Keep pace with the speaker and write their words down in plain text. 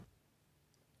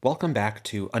Welcome back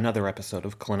to another episode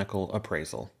of Clinical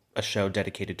Appraisal, a show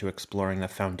dedicated to exploring the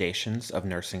foundations of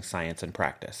nursing science and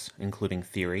practice, including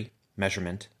theory,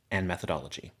 measurement, and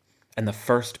methodology, and the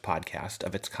first podcast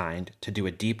of its kind to do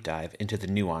a deep dive into the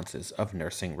nuances of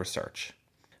nursing research.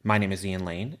 My name is Ian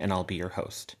Lane, and I'll be your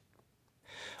host.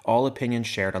 All opinions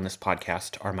shared on this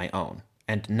podcast are my own,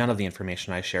 and none of the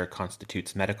information I share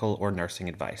constitutes medical or nursing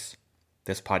advice.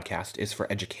 This podcast is for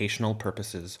educational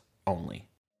purposes only.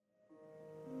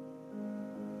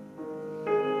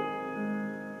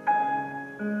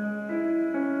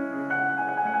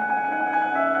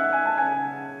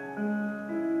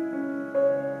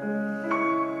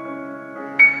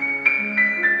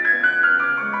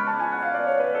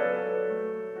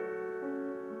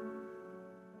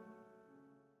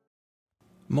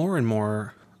 More and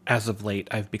more, as of late,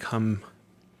 I've become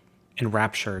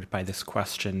enraptured by this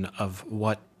question of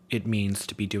what it means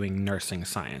to be doing nursing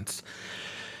science.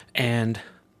 And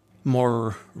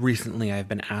more recently, I've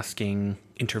been asking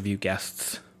interview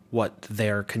guests what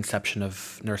their conception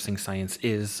of nursing science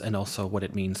is and also what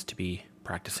it means to be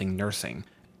practicing nursing.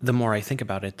 The more I think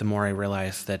about it, the more I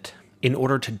realize that in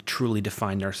order to truly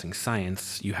define nursing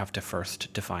science, you have to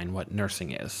first define what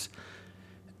nursing is.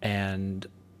 And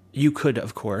you could,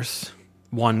 of course,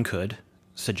 one could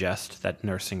suggest that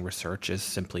nursing research is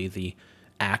simply the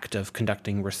act of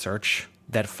conducting research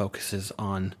that focuses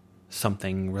on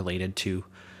something related to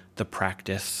the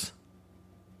practice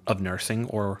of nursing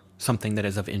or something that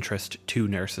is of interest to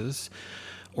nurses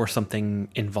or something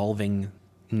involving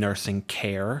nursing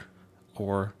care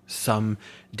or some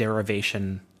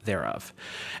derivation thereof.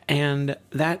 And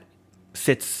that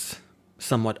sits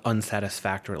somewhat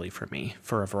unsatisfactorily for me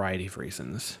for a variety of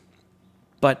reasons.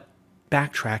 But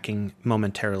backtracking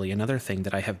momentarily, another thing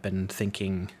that I have been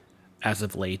thinking as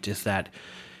of late is that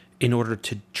in order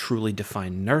to truly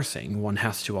define nursing, one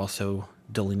has to also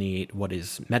delineate what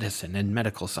is medicine and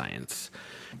medical science.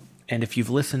 And if you've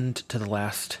listened to the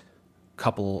last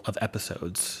couple of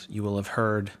episodes, you will have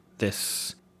heard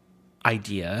this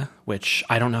idea, which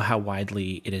I don't know how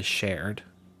widely it is shared,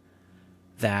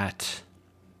 that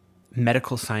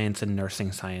medical science and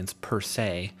nursing science per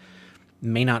se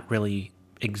may not really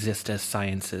exist as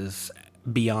sciences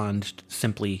beyond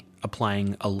simply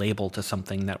applying a label to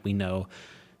something that we know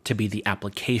to be the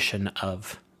application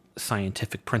of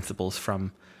scientific principles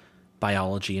from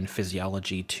biology and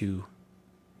physiology to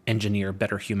engineer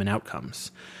better human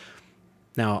outcomes.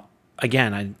 Now,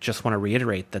 again, I just want to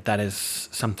reiterate that that is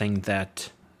something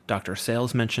that Dr.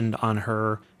 Sales mentioned on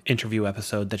her interview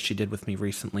episode that she did with me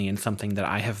recently, and something that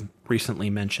I have recently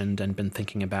mentioned and been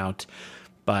thinking about,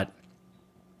 but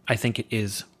I think it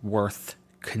is worth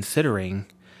considering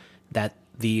that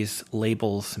these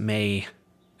labels may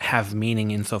have meaning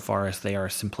insofar as they are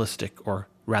simplistic or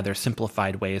rather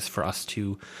simplified ways for us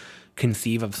to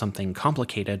conceive of something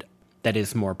complicated that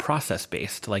is more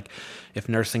process-based. Like if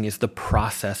nursing is the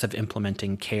process of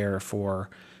implementing care for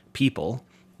people,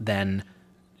 then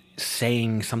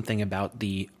saying something about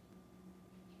the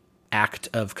act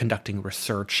of conducting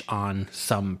research on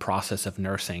some process of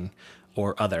nursing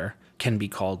or other can be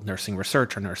called nursing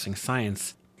research or nursing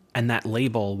science. And that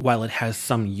label, while it has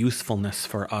some usefulness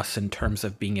for us in terms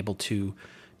of being able to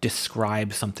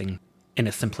describe something in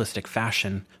a simplistic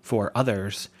fashion for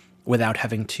others without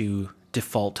having to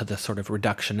default to the sort of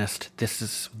reductionist, this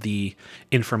is the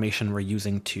information we're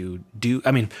using to do.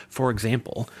 I mean, for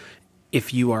example,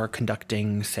 if you are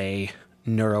conducting, say,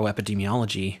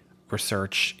 neuroepidemiology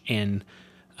research in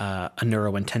a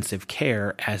neurointensive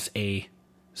care as a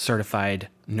certified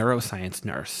neuroscience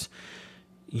nurse,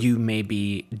 you may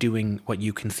be doing what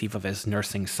you conceive of as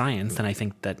nursing science, and I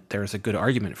think that there's a good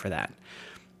argument for that.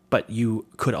 But you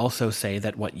could also say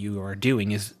that what you are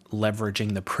doing is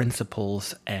leveraging the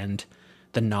principles and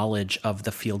the knowledge of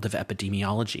the field of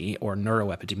epidemiology, or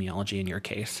neuroepidemiology in your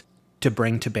case, to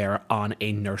bring to bear on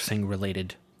a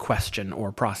nursing-related question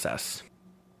or process.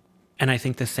 And I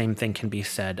think the same thing can be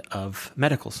said of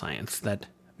medical science, that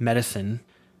medicine,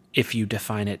 if you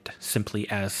define it simply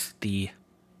as the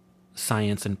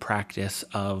science and practice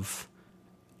of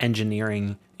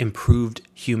engineering improved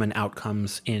human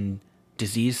outcomes in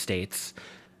disease states,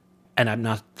 and I'm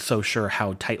not so sure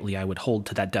how tightly I would hold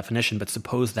to that definition, but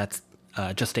suppose that's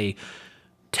just a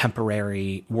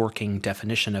temporary working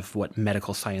definition of what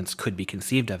medical science could be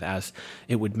conceived of as,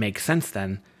 it would make sense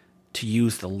then to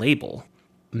use the label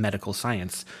medical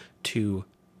science to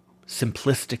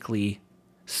simplistically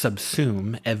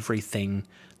subsume everything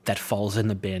that falls in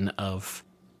the bin of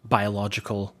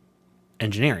biological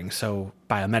engineering. So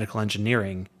biomedical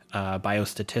engineering,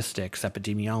 biostatistics,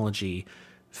 epidemiology,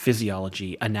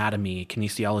 physiology, anatomy,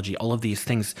 kinesiology, all of these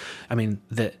things. I mean,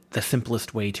 the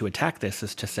simplest way to attack this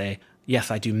is to say,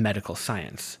 yes, I do medical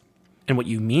science. And what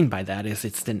you mean by that is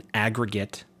it's an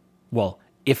aggregate, well,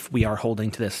 if we are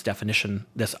holding to this definition,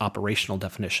 this operational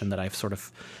definition that I've sort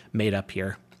of made up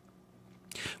here,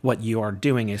 what you are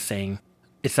doing is saying,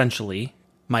 essentially,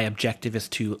 my objective is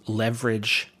to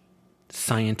leverage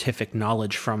scientific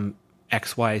knowledge from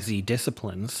XYZ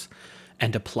disciplines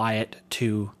and apply it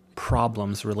to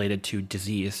problems related to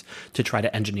disease to try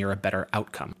to engineer a better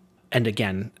outcome. And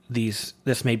again, this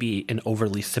may be an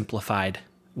overly simplified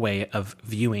way of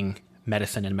viewing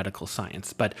medicine and medical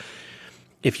science, but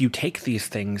if you take these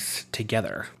things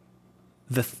together,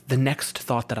 the next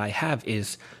thought that I have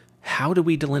is, how do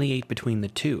we delineate between the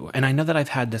two? And I know that I've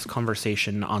had this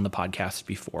conversation on the podcast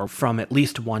before from at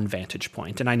least one vantage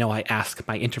point, and I know I ask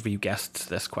my interview guests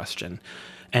this question,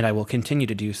 and I will continue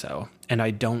to do so. And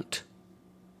I don't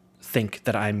think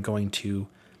that I'm going to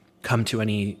come to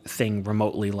anything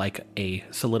remotely like a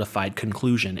solidified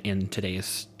conclusion in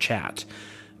today's chat.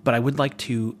 But I would like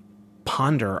to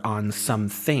ponder on some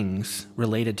things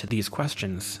related to these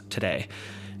questions today.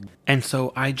 And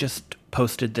so I just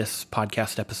posted this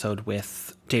podcast episode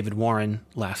with David Warren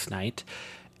last night,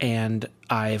 and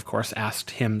I, of course,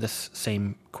 asked him this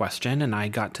same question, and I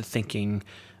got to thinking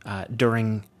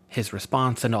during his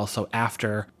response and also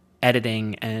after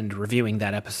editing and reviewing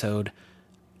that episode,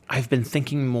 I've been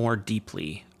thinking more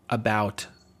deeply about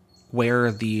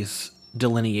where these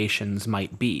delineations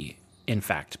might be, in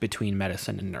fact, between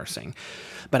medicine and nursing.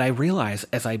 But I realize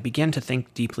as I begin to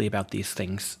think deeply about these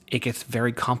things, it gets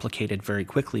very complicated very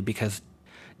quickly, because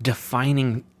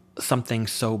defining something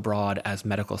so broad as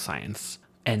medical science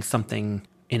and something,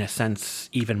 in a sense,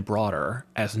 even broader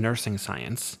as nursing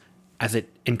science, as it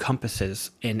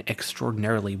encompasses an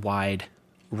extraordinarily wide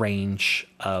range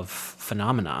of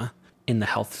phenomena in the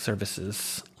health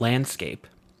services landscape,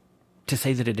 to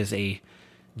say that it is a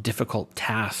difficult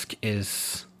task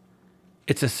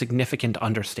it's a significant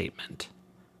understatement.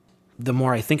 The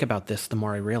more I think about this, the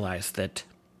more I realize that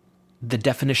the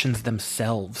definitions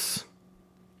themselves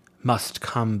must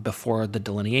come before the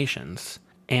delineations.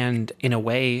 And in a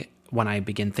way, when I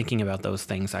begin thinking about those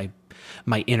things,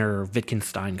 my inner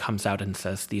Wittgenstein comes out and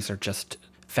says these are just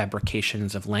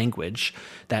fabrications of language,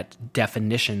 that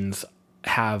definitions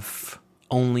have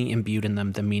only imbued in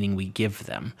them the meaning we give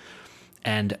them.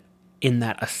 And in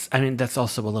that, I mean, that's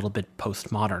also a little bit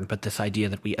postmodern, but this idea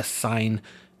that we assign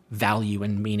value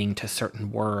and meaning to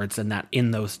certain words, and that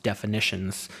in those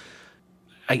definitions,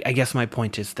 I guess my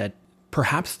point is that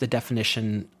perhaps the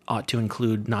definition ought to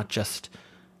include not just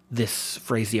this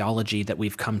phraseology that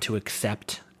we've come to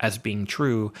accept as being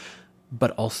true,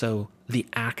 but also the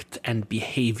act and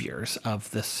behaviors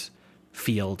of this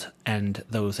field and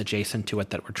those adjacent to it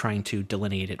that we're trying to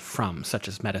delineate it from, such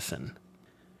as medicine.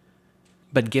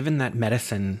 But given that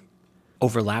medicine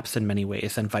overlaps in many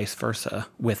ways and vice versa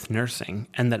with nursing,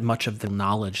 and that much of the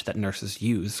knowledge that nurses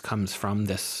use comes from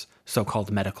this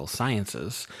so-called medical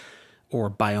sciences or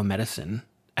biomedicine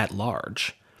at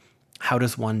large, how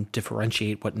does one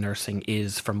differentiate what nursing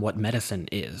is from what medicine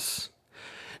is?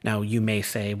 Now, you may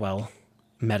say, well,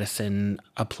 medicine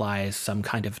applies some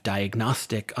kind of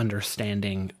diagnostic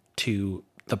understanding to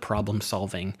the problem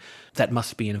solving that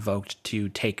must be invoked to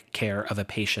take care of a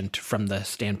patient from the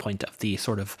standpoint of the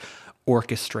sort of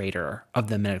orchestrator of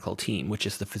the medical team, which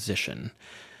is the physician.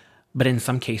 But in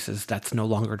some cases, that's no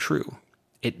longer true.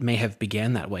 It may have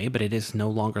began that way, but it is no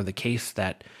longer the case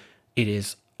that it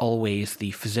is always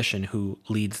the physician who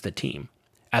leads the team.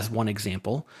 As one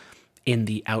example, in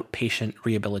the outpatient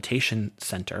rehabilitation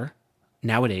center,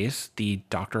 nowadays, the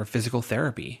doctor of physical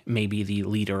therapy may be the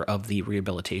leader of the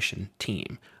rehabilitation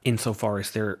team, insofar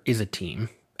as there is a team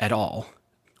at all,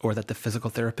 or that the physical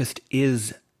therapist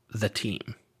is the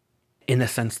team, in the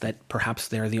sense that perhaps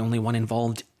they're the only one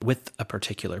involved with a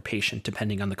particular patient,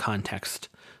 depending on the context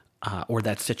or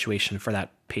that situation for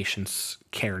that patient's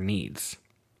care needs.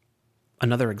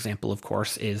 Another example, of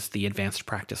course, is the advanced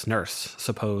practice nurse,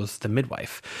 suppose the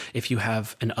midwife. If you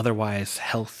have an otherwise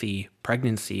healthy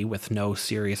pregnancy with no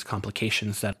serious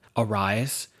complications that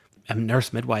arise, a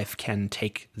nurse midwife can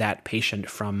take that patient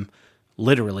from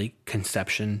literally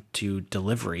conception to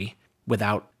delivery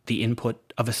without the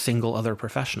input of a single other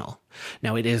professional.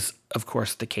 Now, it is, of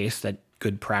course, the case that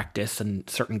good practice and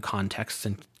certain contexts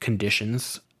and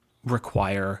conditions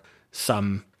require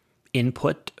some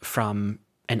input from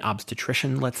an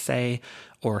obstetrician, let's say,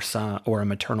 or a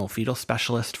maternal fetal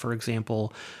specialist, for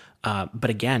example. But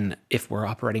again, if we're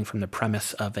operating from the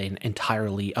premise of an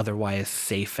entirely otherwise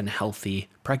safe and healthy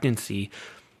pregnancy,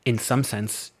 in some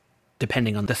sense,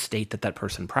 depending on the state that that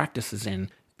person practices in,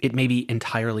 it may be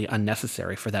entirely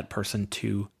unnecessary for that person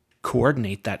to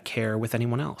coordinate that care with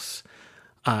anyone else.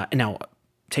 Now,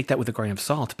 take that with a grain of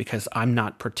salt, because I'm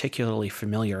not particularly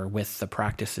familiar with the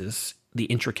practices, the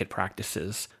intricate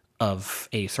practices of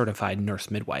a certified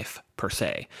nurse midwife per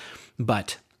se.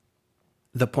 But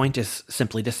the point is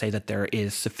simply to say that there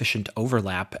is sufficient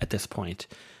overlap at this point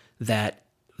that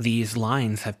these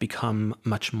lines have become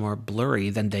much more blurry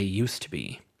than they used to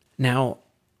be. Now,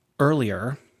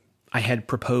 earlier, I had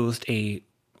proposed a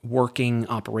working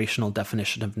operational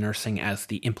definition of nursing as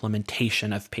the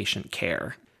implementation of patient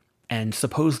care. And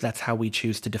suppose that's how we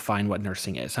choose to define what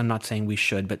nursing is. I'm not saying we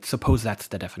should, but suppose that's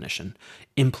the definition.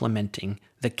 Implementing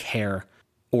the care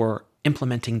or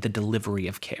implementing the delivery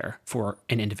of care for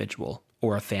an individual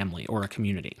or a family or a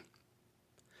community.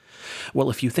 Well,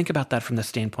 if you think about that from the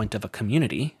standpoint of a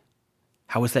community,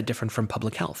 how is that different from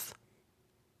public health?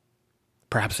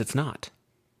 Perhaps it's not.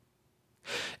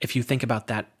 If you think about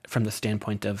that from the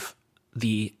standpoint of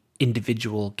the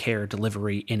individual care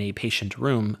delivery in a patient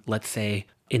room, let's say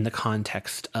in the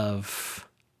context of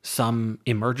some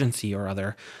emergency or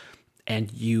other,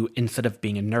 and you, instead of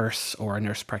being a nurse or a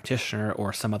nurse practitioner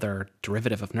or some other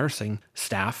derivative of nursing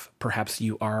staff, perhaps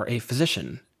you are a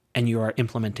physician and you are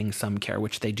implementing some care,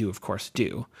 which they do, of course,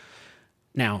 do.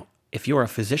 Now, if you're a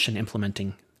physician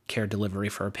implementing care delivery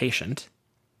for a patient,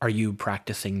 are you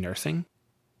practicing nursing?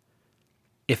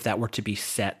 If that were to be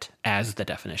set as the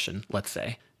definition, let's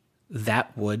say,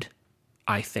 that would,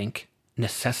 I think,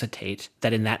 necessitate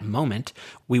that in that moment,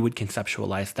 we would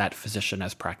conceptualize that physician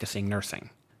as practicing nursing.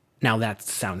 Now, that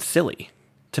sounds silly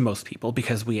to most people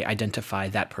because we identify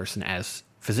that person as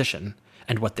physician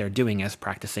and what they're doing as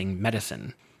practicing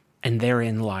medicine. And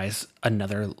therein lies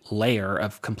another layer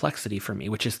of complexity for me,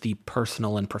 which is the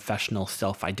personal and professional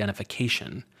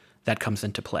self-identification that comes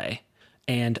into play.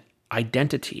 And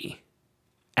identity,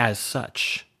 as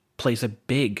such, plays a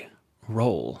big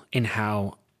role in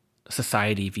how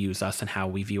society views us and how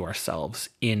we view ourselves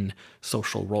in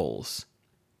social roles.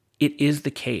 It is the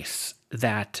case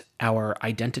that our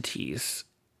identities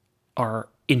are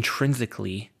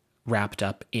intrinsically wrapped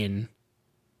up in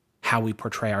how we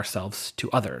portray ourselves to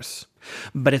others.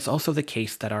 But it's also the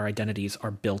case that our identities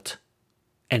are built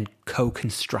and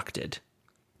co-constructed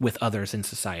with others in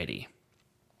society.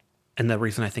 And the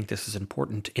reason I think this is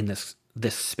important in this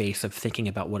space of thinking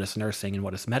about what is nursing and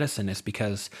what is medicine is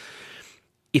because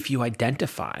if you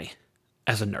identify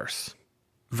as a nurse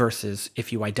versus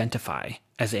if you identify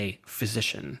as a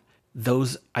physician,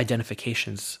 those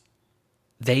identifications,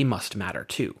 they must matter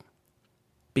too.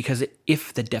 Because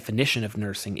if the definition of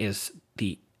nursing is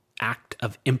the act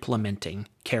of implementing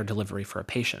care delivery for a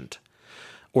patient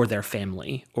or their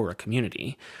family or a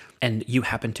community, and you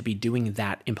happen to be doing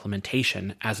that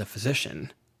implementation as a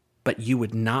physician, but you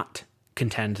would not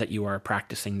contend that you are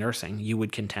practicing nursing, you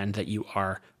would contend that you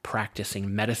are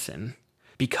practicing medicine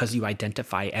because you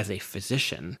identify as a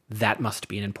physician, that must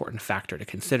be an important factor to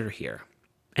consider here.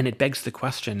 And it begs the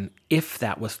question, if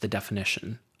that was the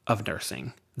definition of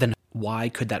nursing, then why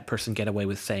could that person get away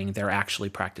with saying they're actually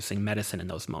practicing medicine in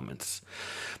those moments?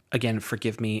 Again,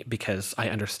 forgive me because I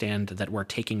understand that we're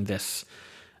taking this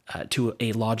to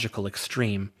a logical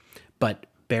extreme, but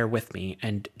bear with me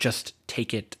and just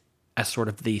take it as sort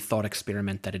of the thought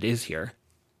experiment that it is here.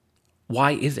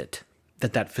 Why is it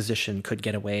that that physician could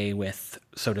get away with,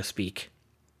 so to speak,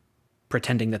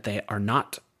 pretending that they are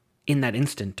not in that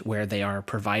instant where they are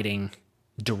providing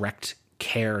direct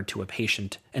care to a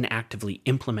patient and actively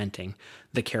implementing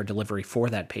the care delivery for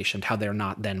that patient, how they're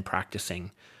not then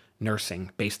practicing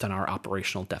nursing based on our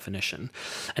operational definition?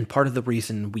 And part of the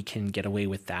reason we can get away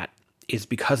with that is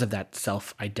because of that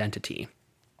self-identity.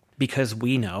 Because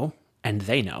we know, and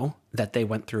they know, that they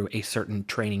went through a certain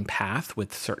training path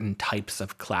with certain types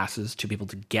of classes to be able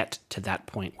to get to that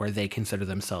point where they consider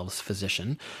themselves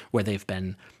physician, where they've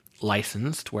been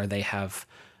licensed, where they have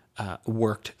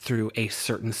worked through a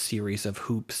certain series of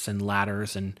hoops and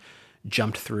ladders and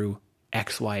jumped through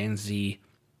X, Y, and Z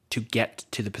to get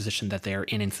to the position that they are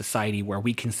in society, where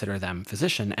we consider them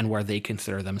physician and where they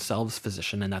consider themselves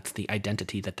physician, and that's the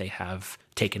identity that they have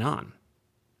taken on.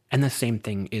 And the same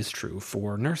thing is true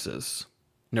for nurses.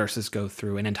 Nurses go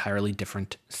through an entirely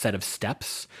different set of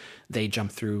steps. They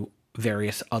jump through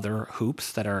various other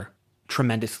hoops that are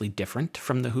tremendously different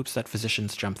from the hoops that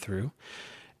physicians jump through.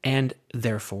 And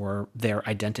therefore, their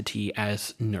identity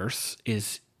as nurse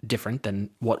is different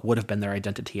than what would have been their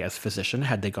identity as physician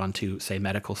had they gone to, say,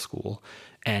 medical school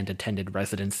and attended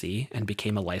residency and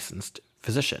became a licensed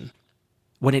physician.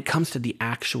 When it comes to the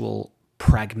actual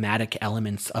pragmatic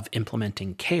elements of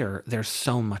implementing care, there's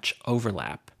so much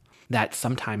overlap that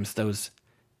sometimes those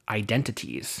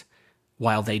identities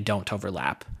while they don't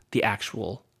overlap, the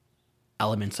actual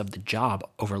elements of the job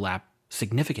overlap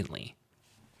significantly.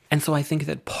 And so I think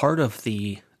that part of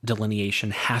the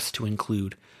delineation has to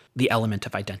include the element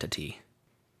of identity.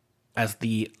 As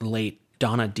the late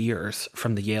Donna Deers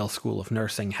from the Yale School of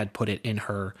Nursing had put it in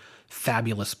her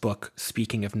fabulous book,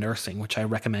 Speaking of Nursing, which I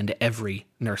recommend every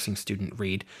nursing student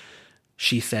read,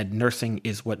 she said, "Nursing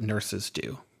is what nurses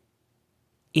do."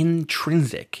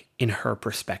 Intrinsic in her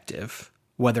perspective,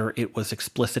 whether it was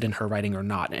explicit in her writing or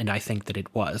not, and I think that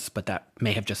it was, but that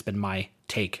may have just been my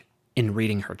take in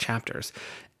reading her chapters,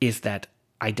 is that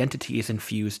identity is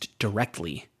infused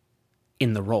directly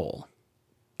in the role,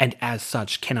 and as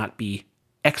such cannot be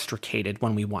extricated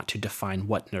when we want to define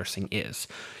what nursing is.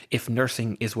 If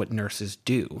nursing is what nurses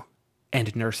do,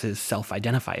 and nurses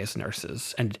self-identify as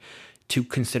nurses, and to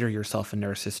consider yourself a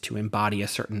nurse is to embody a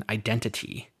certain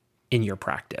identity in your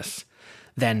practice,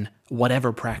 then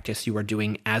whatever practice you are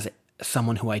doing as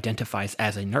someone who identifies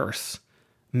as a nurse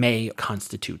may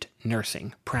constitute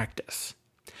nursing practice.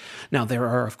 Now, there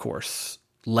are, of course,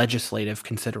 legislative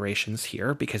considerations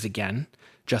here, because again,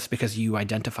 just because you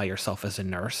identify yourself as a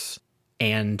nurse,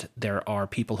 and there are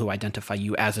people who identify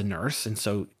you as a nurse, and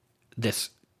so this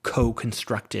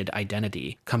co-constructed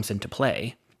identity comes into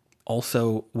play.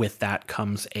 Also, with that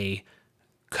comes a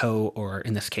or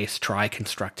in this case,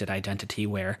 tri-constructed identity,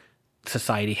 where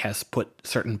society has put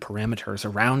certain parameters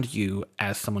around you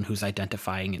as someone who's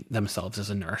identifying themselves as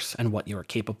a nurse and what you're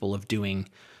capable of doing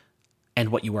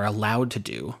and what you are allowed to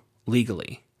do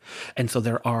legally. And so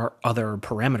there are other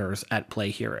parameters at play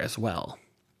here as well.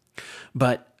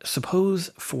 But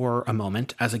suppose for a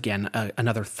moment, as again,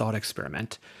 another thought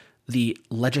experiment, the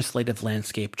legislative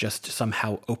landscape just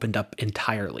somehow opened up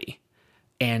entirely.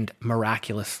 And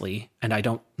miraculously, and I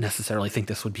don't necessarily think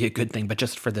this would be a good thing, but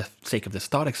just for the sake of this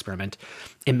thought experiment,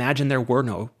 imagine there were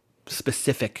no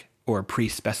specific or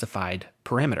pre-specified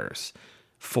parameters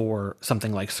for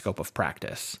something like scope of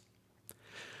practice.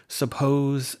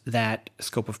 Suppose that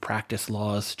scope of practice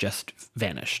laws just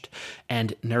vanished,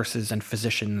 and nurses and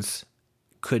physicians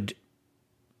could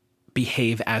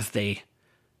behave as they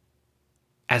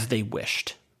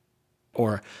wished.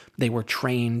 Or they were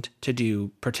trained to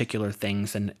do particular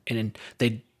things, and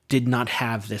they did not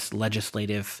have this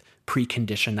legislative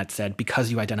precondition that said, because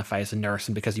you identify as a nurse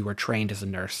and because you were trained as a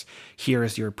nurse, here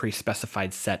is your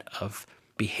pre-specified set of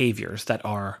behaviors that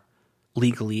are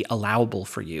legally allowable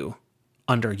for you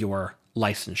under your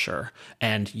licensure,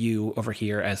 and you over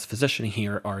here as physician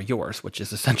here are yours, which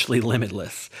is essentially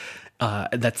limitless.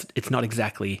 It's not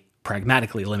exactly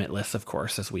pragmatically limitless, of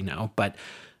course, as we know, but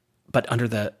under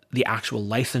the actual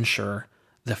licensure,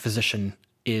 the physician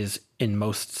is in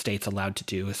most states allowed to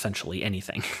do essentially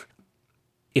anything.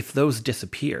 If those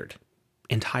disappeared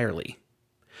entirely,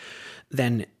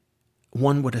 then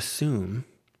one would assume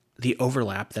the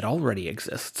overlap that already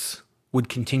exists would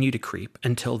continue to creep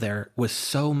until there was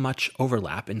so much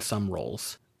overlap in some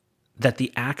roles that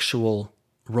the actual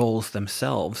roles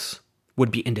themselves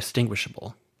would be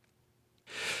indistinguishable.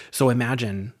 So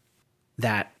imagine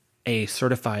that a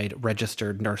certified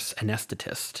registered nurse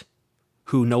anesthetist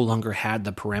who no longer had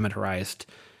the parameterized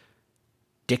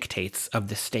dictates of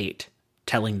the state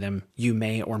telling them you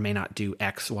may or may not do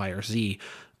X, Y, or Z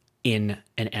in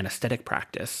an anesthetic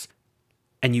practice,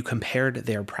 and you compared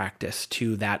their practice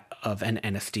to that of an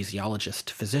anesthesiologist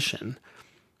physician,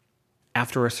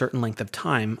 after a certain length of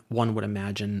time, one would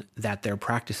imagine that their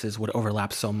practices would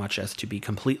overlap so much as to be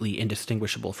completely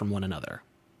indistinguishable from one another.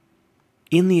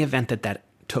 In the event that that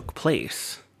took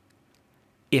place,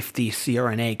 if the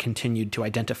CRNA continued to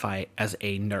identify as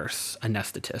a nurse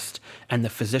anesthetist and the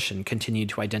physician continued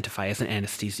to identify as an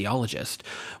anesthesiologist,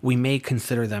 we may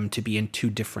consider them to be in two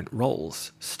different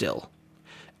roles still,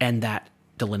 and that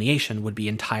delineation would be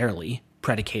entirely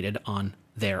predicated on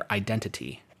their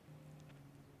identity.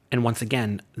 And once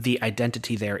again, the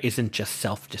identity there isn't just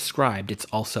self-described, it's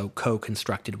also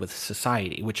co-constructed with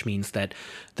society, which means that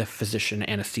the physician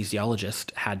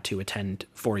anesthesiologist had to attend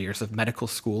 4 years of medical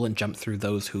school and jump through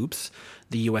those hoops,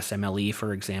 the USMLE,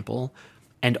 for example,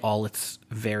 and all its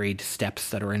varied steps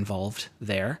that are involved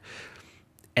there,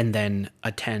 and then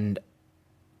attend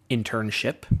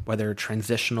internship, whether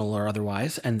transitional or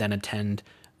otherwise, and then attend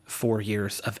 4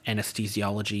 years of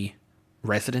anesthesiology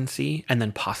residency, and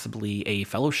then possibly a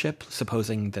fellowship,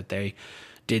 supposing that they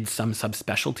did some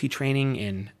subspecialty training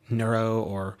in neuro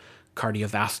or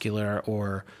cardiovascular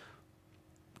or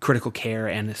critical care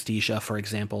anesthesia, for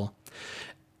example.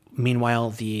 Meanwhile,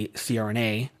 the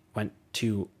CRNA went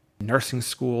to nursing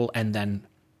school, and then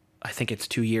I think it's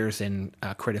 2 years in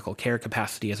critical care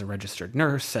capacity as a registered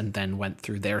nurse, and then went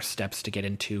through their steps to get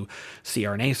into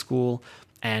CRNA school,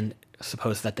 and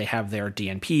suppose that they have their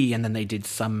DNP and then they did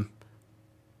some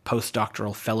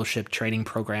postdoctoral fellowship training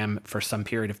program for some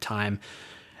period of time.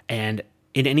 And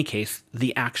in any case,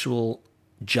 the actual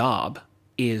job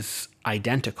is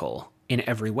identical in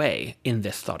every way in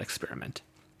this thought experiment.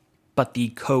 But the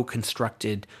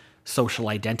co-constructed social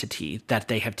identity that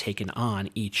they have taken on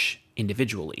each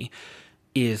individually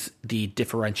is the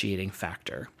differentiating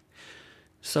factor.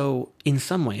 So, in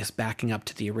some ways, backing up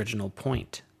to the original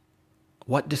point,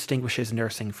 what distinguishes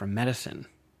nursing from medicine?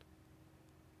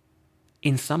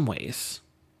 In some ways,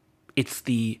 it's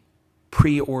the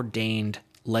preordained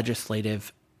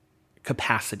legislative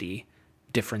capacity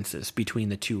differences between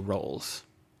the two roles.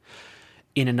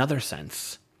 In another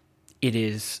sense, it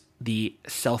is the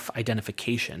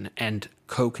self-identification and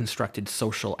co-constructed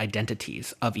social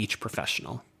identities of each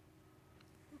professional.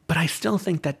 But I still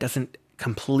think that doesn't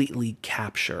completely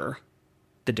capture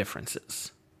the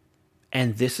differences.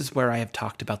 And this is where I have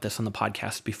talked about this on the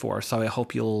podcast before, so I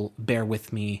hope you'll bear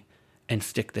with me and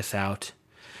stick this out.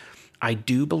 I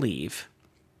do believe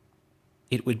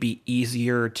it would be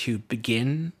easier to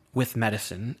begin with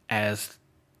medicine, as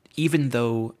even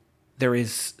though there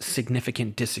is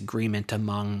significant disagreement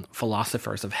among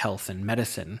philosophers of health and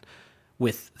medicine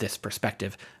with this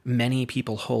perspective, many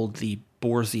people hold the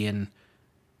Borsian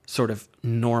sort of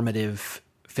normative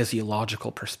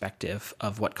physiological perspective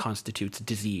of what constitutes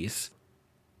disease,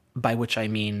 by which I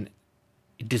mean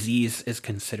disease is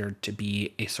considered to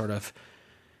be a sort of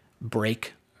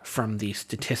break from the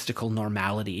statistical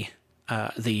normality,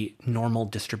 the normal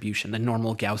distribution, the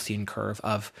normal Gaussian curve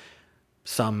of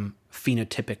some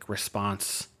phenotypic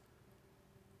response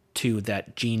to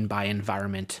that gene by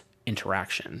environment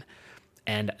interaction.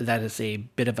 And that is a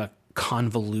bit of a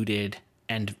convoluted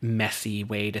and messy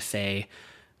way to say,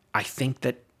 I think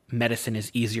that medicine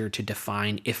is easier to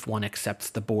define if one accepts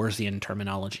the Borsian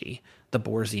terminology, the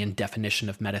Borsian definition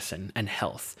of medicine and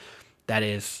health. That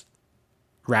is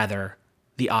rather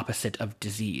the opposite of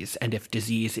disease. And if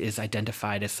disease is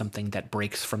identified as something that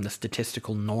breaks from the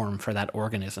statistical norm for that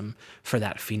organism, for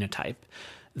that phenotype,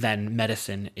 then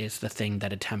medicine is the thing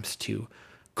that attempts to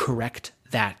correct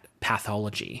that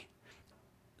pathology.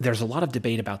 There's a lot of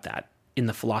debate about that in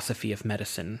the philosophy of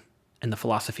medicine and the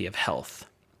philosophy of health.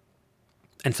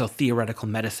 And so theoretical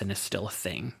medicine is still a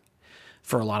thing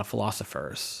for a lot of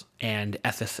philosophers and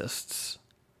ethicists.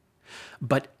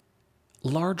 But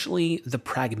largely the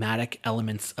pragmatic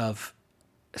elements of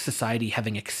society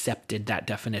having accepted that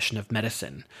definition of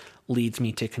medicine leads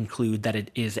me to conclude that it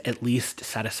is at least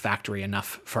satisfactory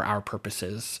enough for our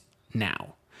purposes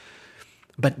now.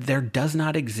 But there does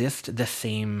not exist the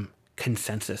same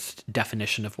consensus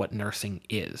definition of what nursing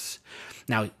is.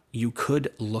 Now, you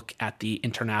could look at the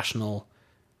International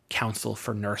Council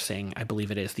for Nursing, I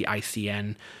believe it is, the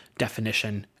ICN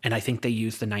definition, and I think they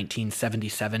use the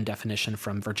 1977 definition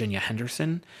from Virginia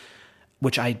Henderson,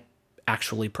 which I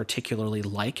actually particularly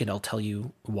like, and I'll tell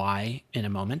you why in a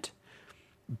moment.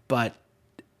 But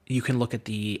you can look at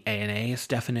the ANA's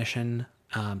definition.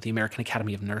 The American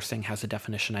Academy of Nursing has a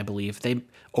definition, I believe. They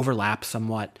overlap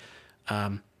somewhat.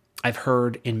 I've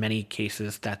heard in many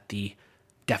cases that the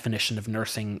definition of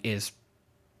nursing is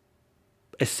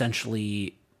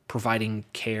essentially providing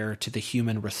care to the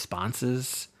human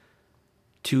responses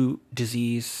to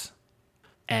disease,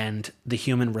 and the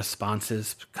human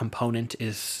responses component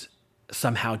is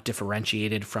somehow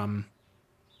differentiated from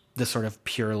the sort of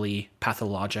purely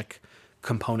pathologic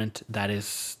component that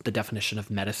is the definition of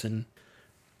medicine.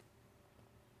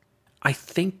 I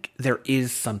think there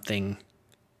is something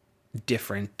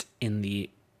different in the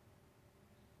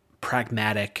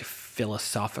pragmatic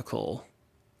philosophical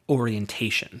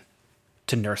orientation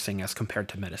to nursing as compared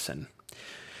to medicine.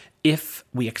 If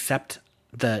we accept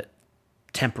the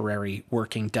temporary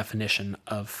working definition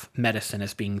of medicine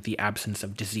as being the absence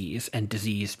of disease, and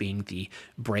disease being the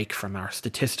break from our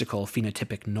statistical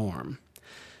phenotypic norm,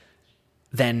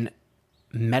 then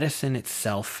medicine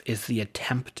itself is the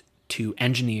attempt to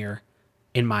engineer,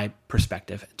 in my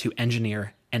perspective, to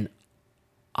engineer an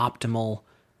optimal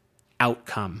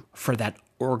outcome for that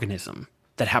organism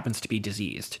that happens to be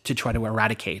diseased, to try to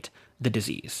eradicate the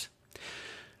disease.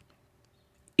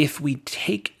 If we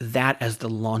take that as the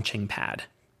launching pad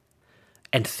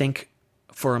and think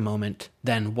for a moment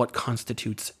then what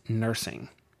constitutes nursing,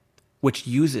 which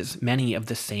uses many of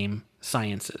the same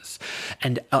sciences,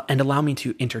 and allow me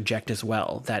to interject as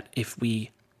well that if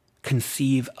we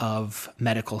conceive of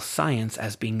medical science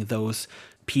as being those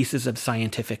pieces of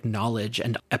scientific knowledge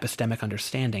and epistemic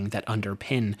understanding that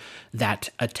underpin that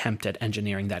attempt at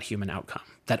engineering that human outcome,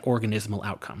 that organismal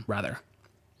outcome, rather,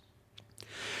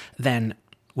 then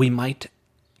we might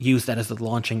use that as the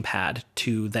launching pad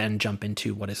to then jump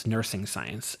into what is nursing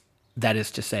science. That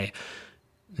is to say,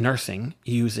 nursing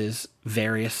uses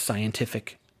various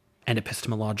scientific and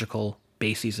epistemological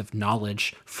bases of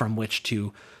knowledge from which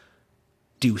to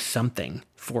do something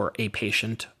for a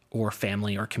patient or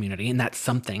family or community. And that's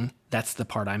something, that's the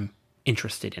part I'm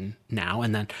interested in now.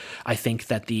 And then I think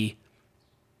that the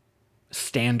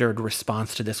standard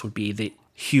response to this would be the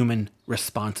human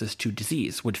responses to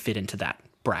disease would fit into that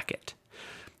bracket.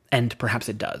 And perhaps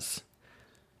it does.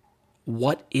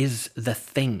 What is the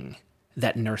thing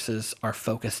that nurses are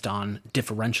focused on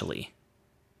differentially?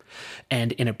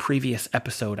 And in a previous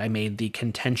episode, I made the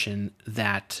contention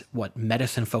that what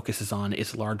medicine focuses on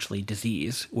is largely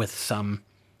disease, with some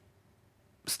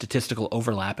statistical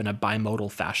overlap in a bimodal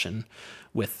fashion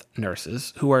with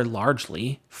nurses, who are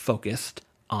largely focused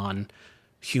on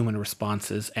human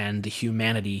responses and the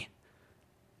humanity,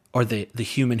 or the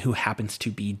human who happens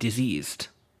to be diseased,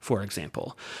 for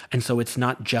example. And so it's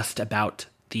not just about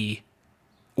the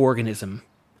organism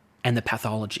and the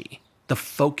pathology. The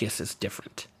focus is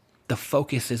different. The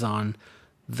focus is on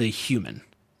the human.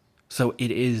 So it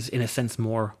is, in a sense,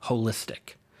 more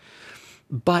holistic.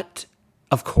 But,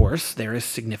 of course, there is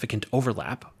significant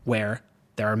overlap where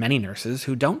there are many nurses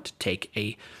who don't take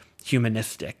a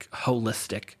humanistic,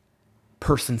 holistic,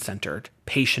 person-centered,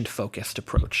 patient-focused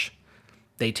approach.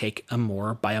 They take a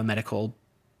more biomedical,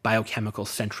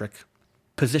 biochemical-centric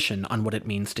position on what it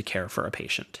means to care for a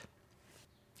patient.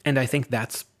 And I think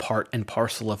that's part and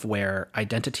parcel of where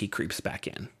identity creeps back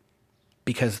in,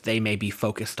 because they may be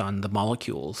focused on the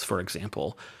molecules, for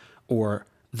example, or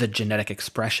the genetic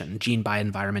expression,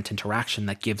 gene-by-environment interaction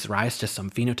that gives rise to some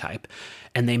phenotype,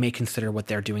 and they may consider what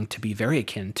they're doing to be very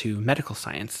akin to medical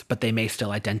science, but they may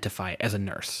still identify as a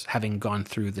nurse, having gone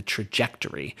through the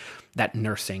trajectory that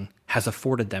nursing has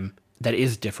afforded them that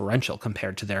is differential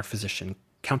compared to their physician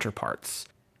counterparts.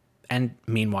 And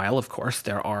meanwhile, of course,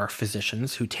 there are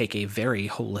physicians who take a very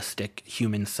holistic,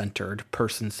 human-centered,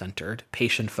 person-centered,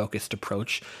 patient-focused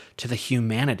approach to the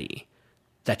humanity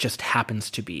that just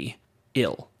happens to be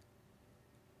ill.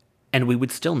 And we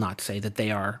would still not say that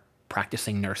they are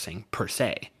practicing nursing per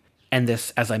se. And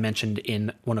this, as I mentioned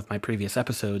in one of my previous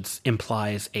episodes,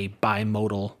 implies a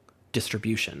bimodal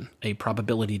distribution, a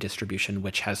probability distribution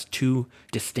which has two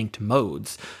distinct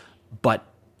modes, but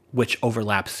which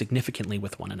overlap significantly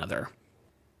with one another.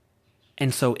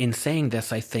 And so in saying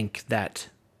this, I think that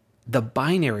the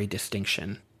binary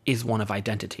distinction is one of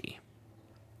identity.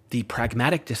 The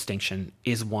pragmatic distinction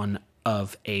is one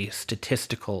of a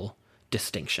statistical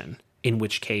distinction, in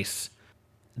which case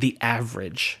the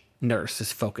average nurse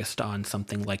is focused on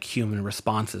something like human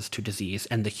responses to disease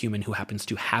and the human who happens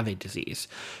to have a disease,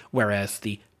 whereas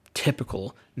the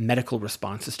typical medical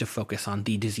response is to focus on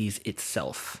the disease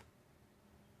itself.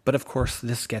 But of course,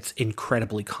 this gets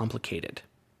incredibly complicated,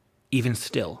 even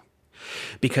still,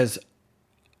 because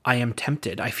I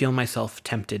feel myself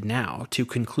tempted now to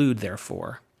conclude,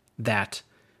 therefore, that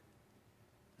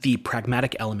the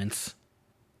pragmatic elements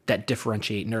that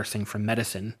differentiate nursing from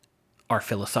medicine are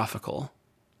philosophical,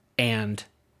 and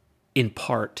in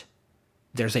part,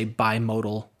 there's a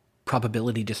bimodal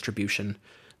probability distribution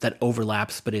that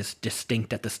overlaps but is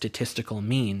distinct at the statistical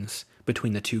means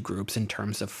between the two groups in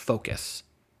terms of focus,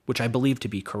 which I believe to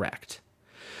be correct.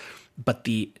 But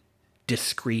the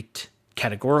discrete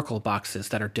categorical boxes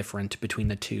that are different between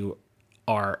the two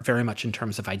are very much in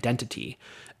terms of identity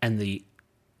and the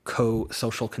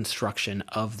co-social construction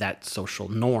of that social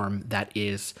norm that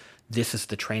is, this is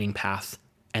the training path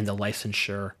and the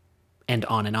licensure and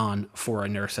on for a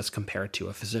nurse as compared to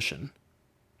a physician.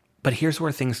 But here's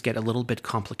where things get a little bit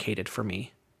complicated for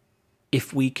me.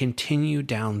 If we continue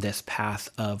down this path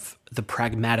of the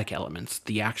pragmatic elements,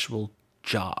 the actual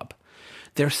job,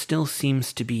 there still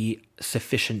seems to be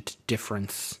sufficient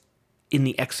difference in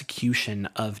the execution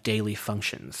of daily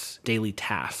functions, daily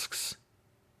tasks,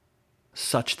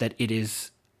 such that it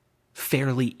is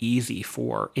fairly easy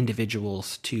for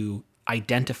individuals to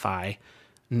identify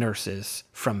nurses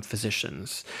from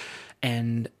physicians.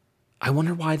 And I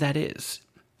wonder why that is.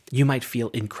 You might feel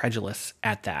incredulous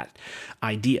at that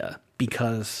idea,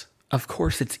 because of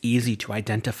course it's easy to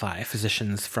identify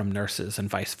physicians from nurses and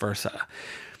vice versa.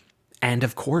 And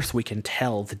of course we can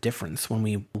tell the difference when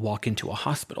we walk into a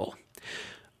hospital.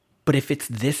 But if it's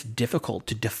this difficult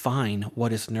to define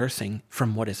what is nursing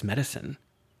from what is medicine,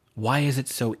 why is it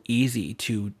so easy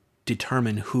to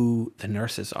determine who the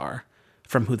nurses are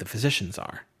from who the physicians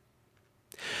are?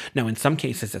 Now, in some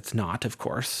cases it's not, of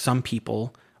course. Some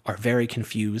people are very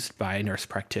confused by nurse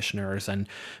practitioners and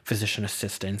physician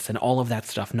assistants and all of that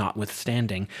stuff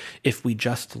notwithstanding. If we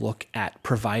just look at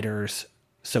providers,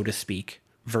 so to speak,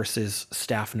 versus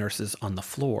staff nurses on the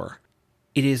floor,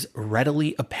 it is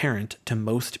readily apparent to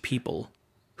most people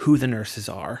who the nurses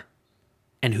are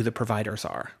and who the providers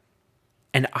are.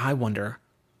 And I wonder,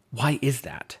 why is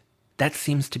that? That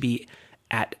seems to be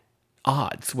at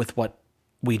odds with what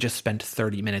we just spent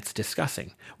 30 minutes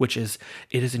discussing, which is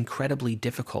it is incredibly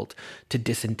difficult to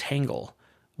disentangle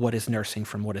what is nursing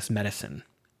from what is medicine.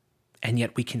 And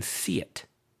yet we can see it.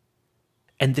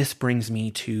 And this brings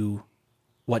me to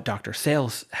what Dr.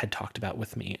 Sales had talked about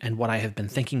with me and what I have been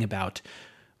thinking about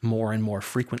more and more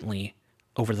frequently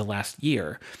over the last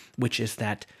year, which is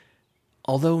that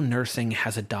although nursing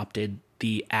has adopted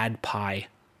the ADPI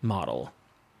model,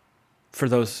 for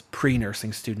those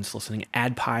pre-nursing students listening,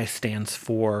 ADPI stands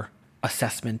for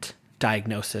assessment,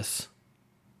 diagnosis.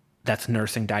 That's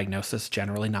nursing diagnosis,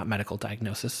 generally, not medical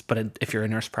diagnosis. But if you're a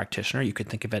nurse practitioner, you could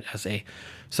think of it as a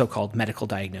so-called medical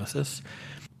diagnosis.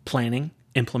 Planning,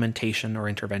 implementation or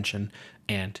intervention,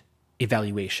 and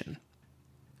evaluation.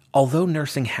 Although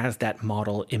nursing has that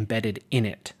model embedded in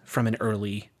it from an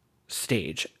early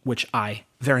stage, which I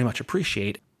very much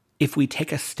appreciate, if we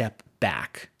take a step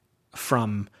back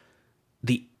from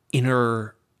the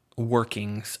inner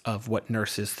workings of what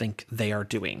nurses think they are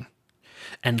doing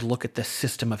and look at the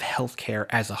system of healthcare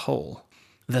as a whole,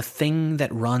 the thing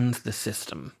that runs the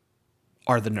system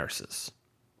are the nurses.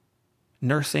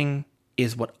 Nursing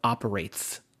is what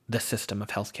operates the system of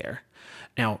healthcare.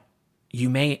 Now, you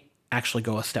may actually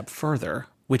go a step further,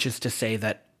 which is to say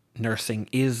that nursing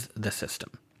is the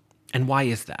system. And why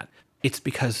is that? It's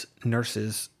because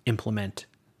nurses implement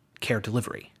care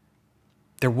delivery.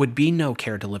 There would be no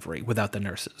care delivery without the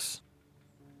nurses.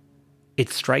 It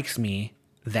strikes me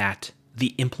that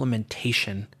the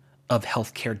implementation of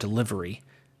healthcare delivery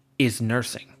is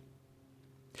nursing.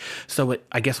 So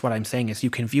I guess what I'm saying is you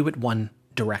can view it one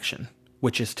direction,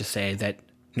 which is to say that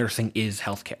nursing is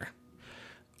healthcare.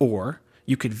 Or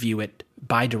you could view it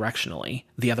bidirectionally,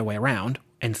 the other way around,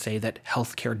 and say that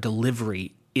healthcare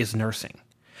delivery is nursing.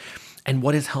 And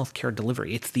what is healthcare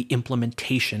delivery? It's the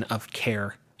implementation of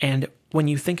care. And when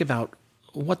you think about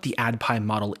what the ADPI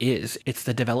model is, it's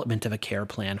the development of a care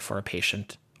plan for a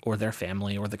patient or their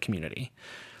family or the community.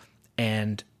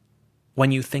 And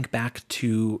when you think back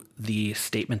to the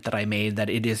statement that I made that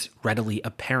it is readily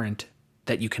apparent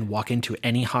that you can walk into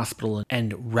any hospital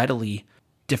and readily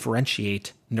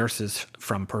differentiate nurses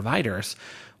from providers,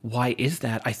 why is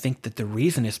that? I think that the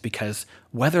reason is because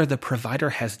whether the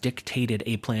provider has dictated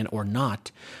a plan or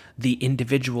not, the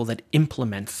individual that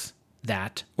implements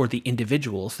that, or the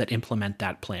individuals that implement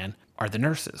that plan, are the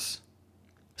nurses.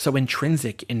 So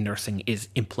intrinsic in nursing is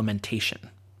implementation.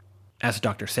 As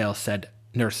Dr. Sales said,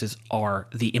 nurses are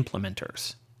the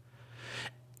implementers.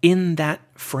 In that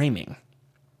framing,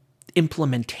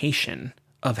 implementation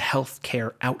of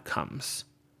healthcare outcomes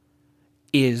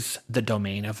is the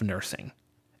domain of nursing,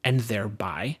 and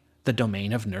thereby the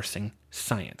domain of nursing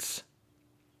science.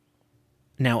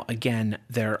 Now, again,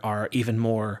 there are even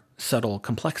more subtle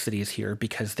complexities here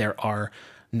because there are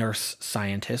nurse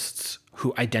scientists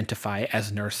who identify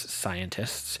as nurse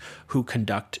scientists who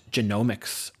conduct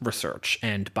genomics research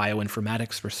and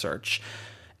bioinformatics research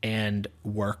and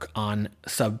work on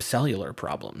subcellular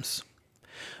problems.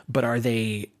 But are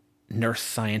they nurse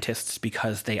scientists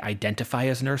because they identify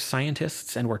as nurse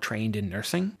scientists and were trained in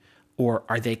nursing? Or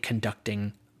are they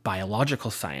conducting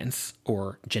biological science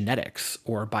or genetics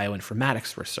or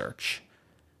bioinformatics research,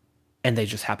 and they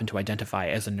just happen to identify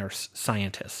as a nurse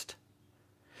scientist?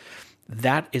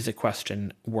 That is a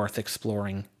question worth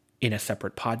exploring in a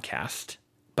separate podcast,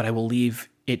 but I will leave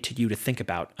it to you to think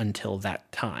about until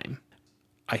that time.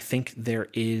 I think there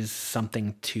is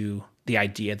something to the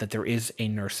idea that there is a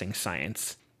nursing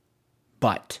science,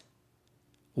 but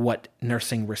what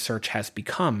nursing research has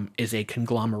become is a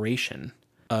conglomeration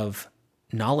of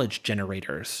knowledge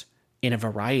generators in a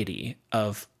variety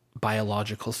of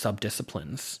biological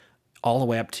subdisciplines, all the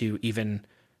way up to even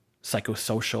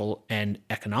psychosocial and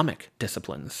economic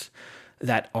disciplines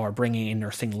that are bringing a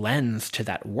nursing lens to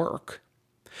that work.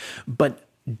 But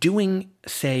doing,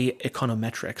 say,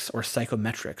 econometrics or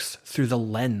psychometrics through the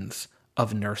lens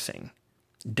of nursing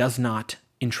does not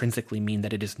intrinsically mean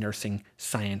that it is nursing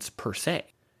science per se,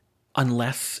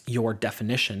 unless your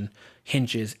definition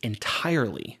hinges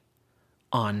entirely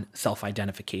on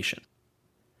self-identification.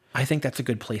 I think that's a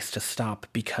good place to stop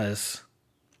because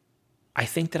I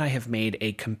think that I have made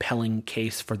a compelling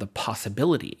case for the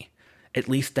possibility, at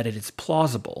least that it is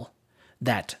plausible,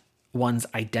 that one's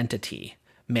identity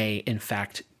may in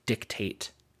fact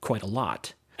dictate quite a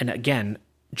lot. And again,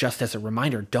 just as a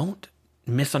reminder, don't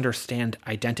misunderstand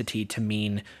identity to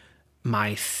mean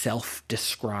my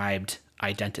self-described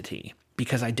identity.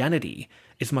 because identity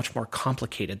is much more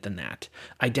complicated than that.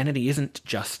 Identity isn't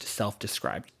just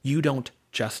self-described. You don't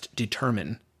just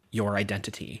determine your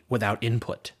identity without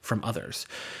input from others.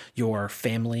 Your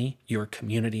family, your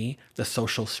community, the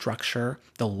social structure,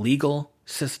 the legal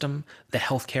system, the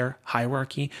healthcare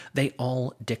hierarchy, they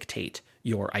all dictate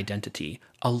your identity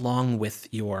along with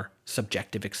your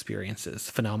subjective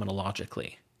experiences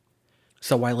phenomenologically.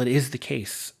 So while it is the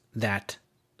case that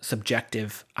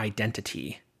subjective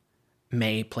identity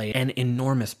may play an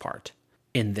enormous part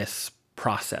in this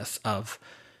process of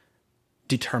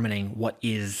determining what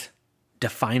is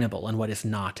definable and what is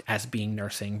not as being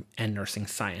nursing and nursing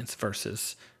science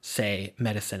versus, say,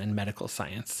 medicine and medical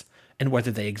science, and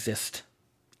whether they exist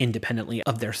independently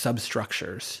of their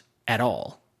substructures at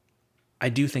all, I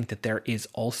do think that there is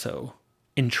also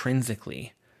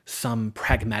intrinsically some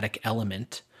pragmatic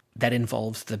element that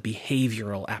involves the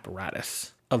behavioral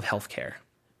apparatus of healthcare.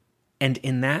 And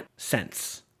in that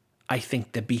sense, I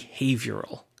think the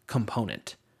behavioral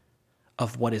component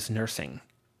of what is nursing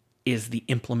is the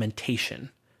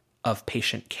implementation of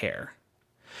patient care,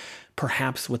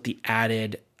 perhaps with the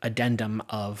added addendum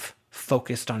of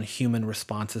focused on human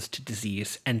responses to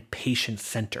disease and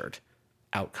patient-centered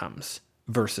outcomes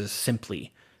versus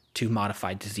simply to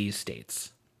modified disease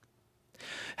states.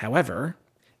 However,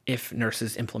 if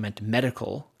nurses implement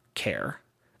medical care,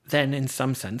 then in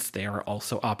some sense they are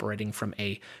also operating from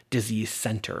a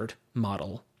disease-centered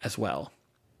model as well.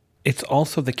 It's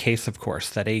also the case, of course,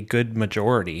 that a good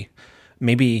majority,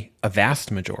 maybe a vast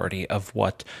majority of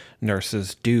what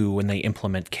nurses do when they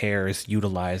implement care is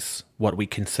utilize what we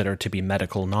consider to be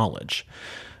medical knowledge.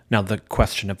 Now, the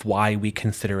question of why we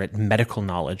consider it medical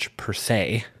knowledge per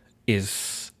se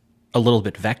is a little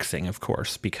bit vexing, of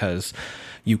course, because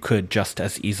you could just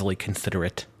as easily consider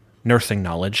it nursing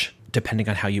knowledge, depending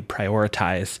on how you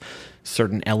prioritize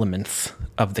certain elements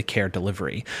of the care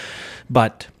delivery.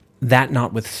 But that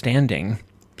notwithstanding,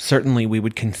 certainly we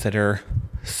would consider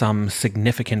some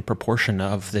significant proportion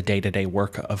of the day-to-day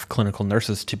work of clinical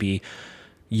nurses to be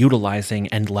utilizing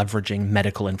and leveraging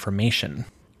medical information.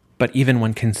 But even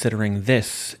when considering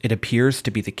this, it appears to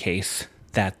be the case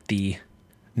that the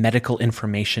medical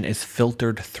information is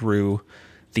filtered through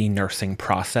the nursing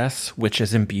process, which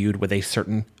is imbued with a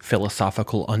certain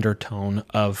philosophical undertone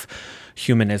of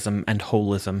humanism and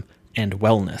holism and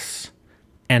wellness.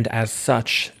 And as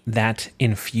such, that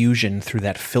infusion through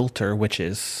that filter, which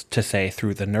is to say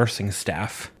through the nursing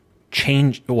staff,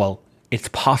 it's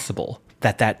possible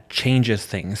that that changes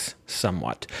things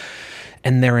somewhat.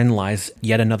 And therein lies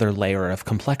yet another layer of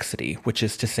complexity, which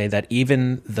is to say that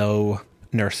even though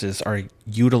nurses are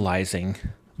utilizing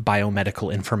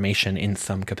biomedical information in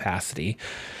some capacity,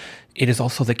 it is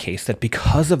also the case that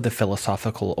because of the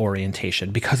philosophical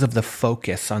orientation, because of the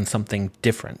focus on something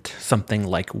different, something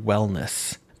like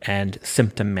wellness and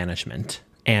symptom management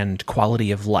and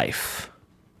quality of life,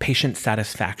 patient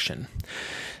satisfaction,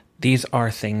 these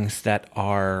are things that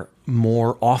are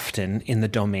more often in the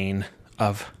domain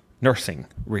of nursing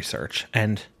research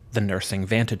and the nursing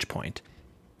vantage point.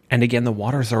 And again, the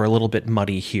waters are a little bit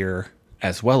muddy here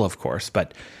as well, of course,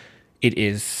 but it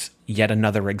is yet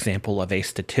another example of a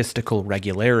statistical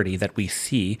regularity that we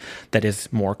see that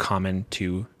is more common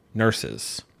to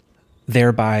nurses,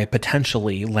 thereby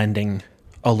potentially lending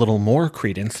a little more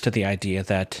credence to the idea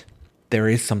that there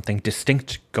is something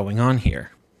distinct going on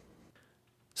here.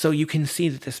 So you can see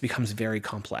that this becomes very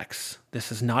complex.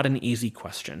 This is not an easy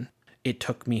question. It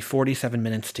took me 47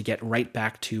 minutes to get right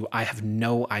back to I have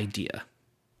no idea.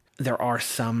 There are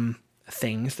some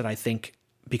things that I think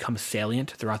become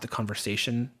salient throughout the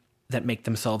conversation that make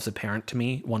themselves apparent to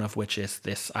me, one of which is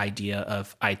this idea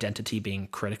of identity being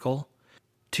critical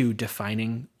to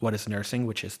defining what is nursing,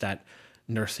 which is that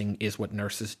nursing is what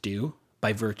nurses do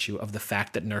by virtue of the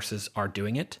fact that nurses are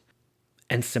doing it.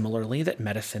 And similarly, that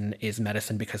medicine is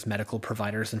medicine because medical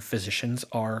providers and physicians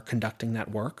are conducting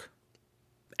that work.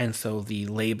 And so the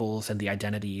labels and the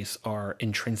identities are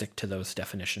intrinsic to those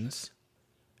definitions.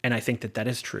 And I think that that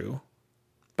is true.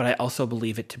 But I also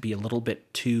believe it to be a little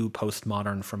bit too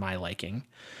postmodern for my liking,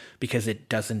 because it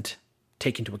doesn't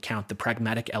take into account the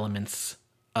pragmatic elements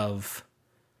of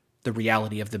the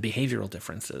reality of the behavioral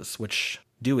differences, which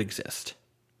do exist.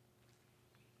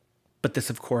 But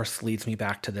this, of course, leads me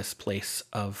back to this place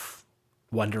of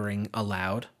wondering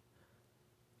aloud,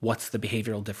 what's the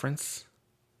behavioral difference?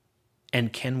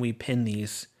 And can we pin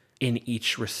these in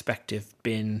each respective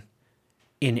bin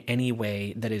in any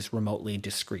way that is remotely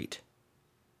discrete?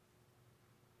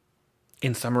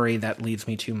 In summary, that leads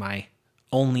me to my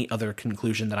only other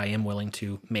conclusion that I am willing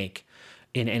to make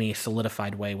in any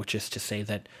solidified way, which is to say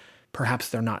that perhaps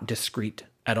they're not discrete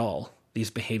at all. these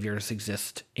behaviors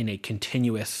exist in a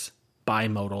continuous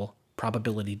bimodal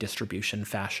probability distribution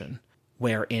fashion,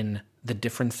 wherein the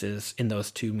differences in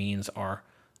those two means are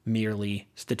merely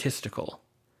statistical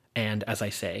and, as I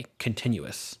say,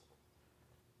 continuous.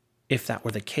 If that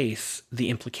were the case, the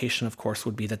implication, of course,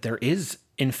 would be that there is,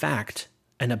 in fact,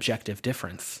 an objective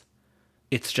difference.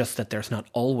 It's just that there's not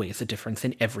always a difference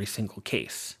in every single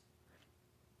case.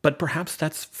 But perhaps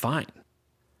that's fine.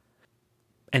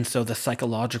 And so the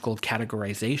psychological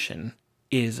categorization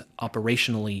is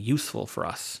operationally useful for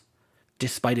us,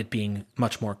 despite it being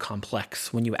much more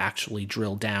complex when you actually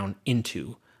drill down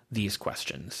into these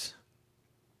questions.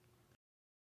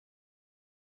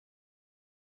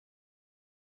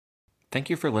 Thank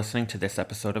you for listening to this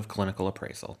episode of Clinical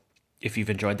Appraisal. If you've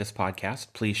enjoyed this podcast,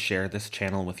 please share this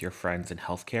channel with your friends in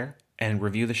healthcare and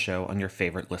review the show on your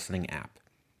favorite listening app.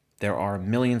 There are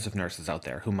millions of nurses out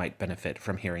there who might benefit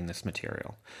from hearing this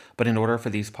material. But in order for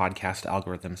these podcast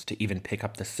algorithms to even pick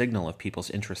up the signal of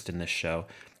people's interest in this show,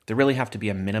 there really have to be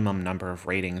a minimum number of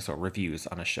ratings or reviews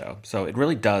on a show. So it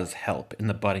really does help in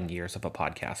the budding years of a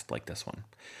podcast like this one.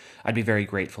 I'd be very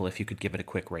grateful if you could give it a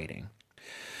quick rating.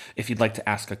 If you'd like to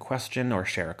ask a question or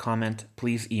share a comment,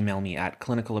 please email me at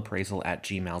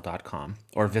clinicalappraisal@gmail.com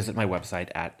or visit my website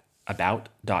at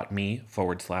about.me/Ian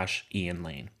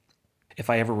Lane. If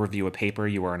I ever review a paper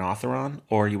you are an author on,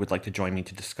 or you would like to join me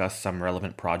to discuss some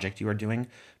relevant project you are doing,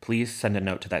 please send a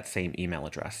note to that same email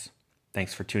address.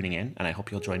 Thanks for tuning in, and I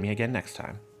hope you'll join me again next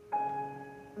time.